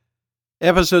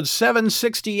Episode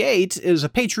 768 is a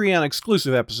Patreon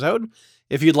exclusive episode.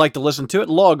 If you'd like to listen to it,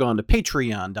 log on to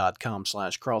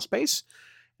patreon.com/crawlspace.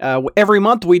 Every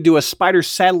month we do a Spider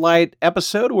Satellite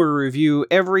episode where we review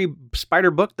every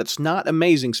Spider book that's not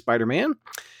Amazing Spider-Man.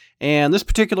 And this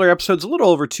particular episode's a little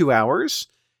over 2 hours.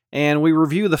 And we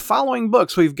review the following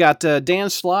books. We've got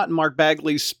Dan Slott and Mark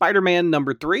Bagley's Spider-Man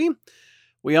 #3.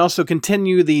 We also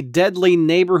continue the Deadly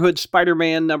Neighborhood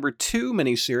Spider-Man #2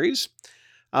 miniseries.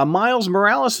 Miles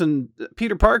Morales and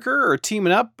Peter Parker are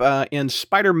teaming up in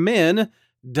Spider-Men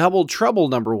Double Trouble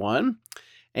 #1.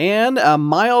 And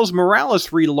Miles Morales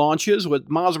relaunches with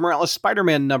Miles Morales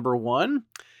Spider-Man #1.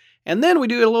 And then we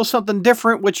do a little something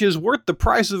different, which is worth the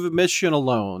price of admission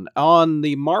alone. On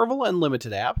the Marvel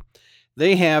Unlimited app,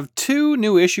 they have 2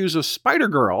 new issues of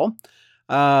Spider-Girl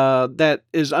that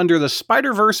is under the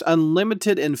Spider-Verse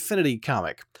Unlimited Infinity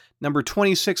comic, number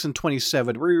 26 and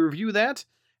 27. We review that.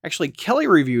 Actually, Kelly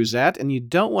reviews that, and you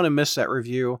don't want to miss that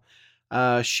review.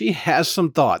 She has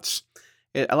some thoughts.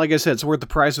 Like I said, it's worth the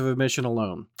price of admission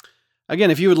alone.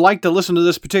 Again, if you would like to listen to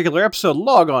this particular episode,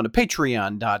 log on to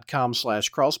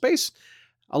patreon.com/crawlspace.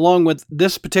 Along with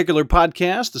this particular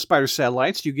podcast, the Spider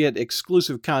Satellites, you get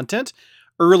exclusive content,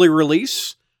 early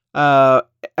release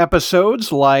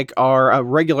episodes like our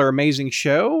regular Amazing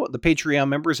show. The Patreon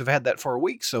members have had that for a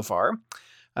week so far.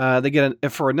 They get it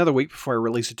for another week before I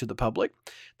release it to the public.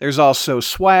 There's also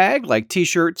swag like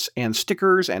t-shirts and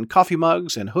stickers and coffee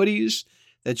mugs and hoodies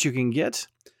that you can get.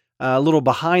 A little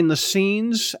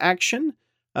behind-the-scenes action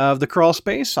of the Crawl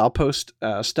Space. I'll post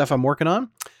stuff I'm working on.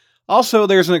 Also,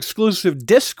 there's an exclusive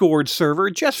Discord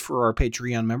server just for our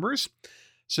Patreon members.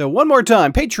 So one more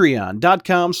time,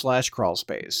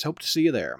 patreon.com/crawlspace. Hope to see you there.